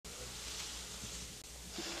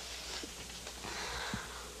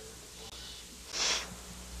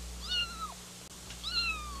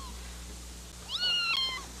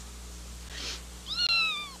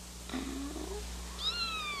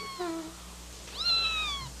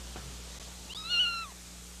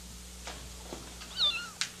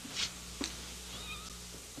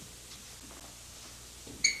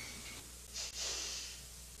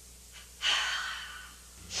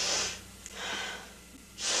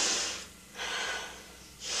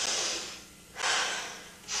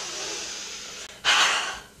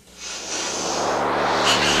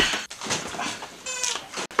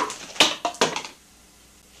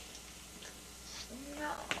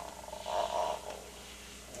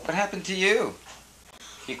What happened to you?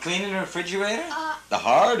 You cleaning the refrigerator? The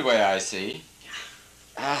hard way, I see.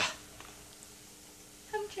 Haven't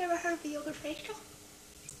you ever heard of the yogurt facial?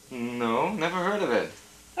 No, never heard of it.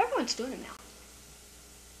 Everyone's doing it now.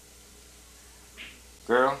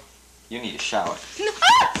 Girl, you need a shower. Come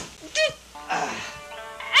on.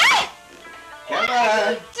 What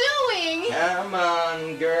are you doing? Come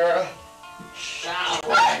on, girl.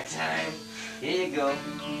 Shower time. Here you go.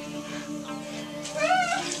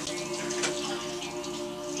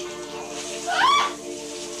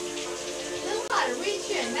 Just gotta reach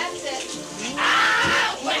in, that's it.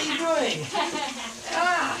 What are you doing?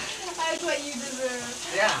 That's what you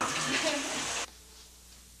deserve. Yeah.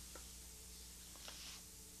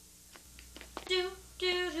 Do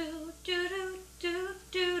do do do do do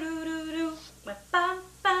do do do do. Bum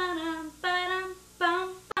ba-dum ba-dum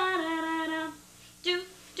bum ba-da-da-dum. Do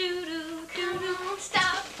do do do do.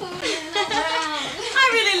 Stop fooling around. I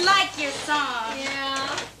really like your song.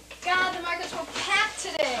 Yeah. God, the markets were packed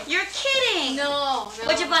today. You're kidding. No.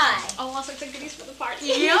 What'd you buy? Oh, lots of goodies for the party.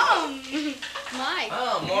 Yum. My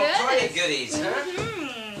Oh, more party goodies, huh?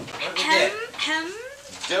 What we get?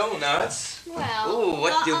 Donuts. Well. Ooh,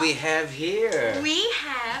 what do we have here? We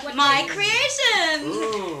have What my is it? creations.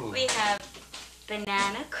 Ooh. We have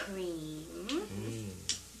banana cream,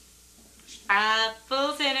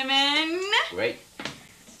 apple cinnamon, Great.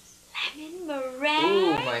 lemon meringue,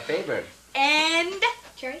 Ooh, my favorite. and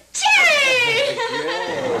Cherry? cherry.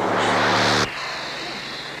 Great.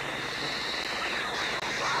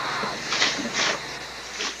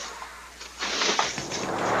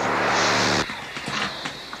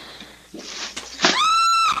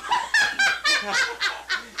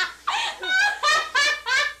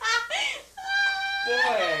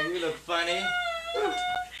 Boy, you look funny.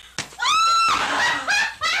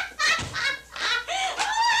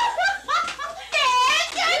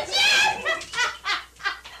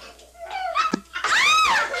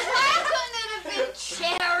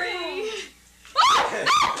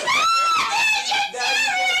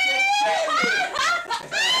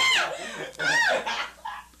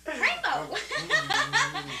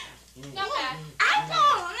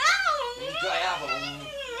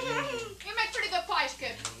 You make pretty good pies,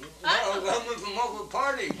 kid. No, I'm from over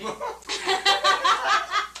party.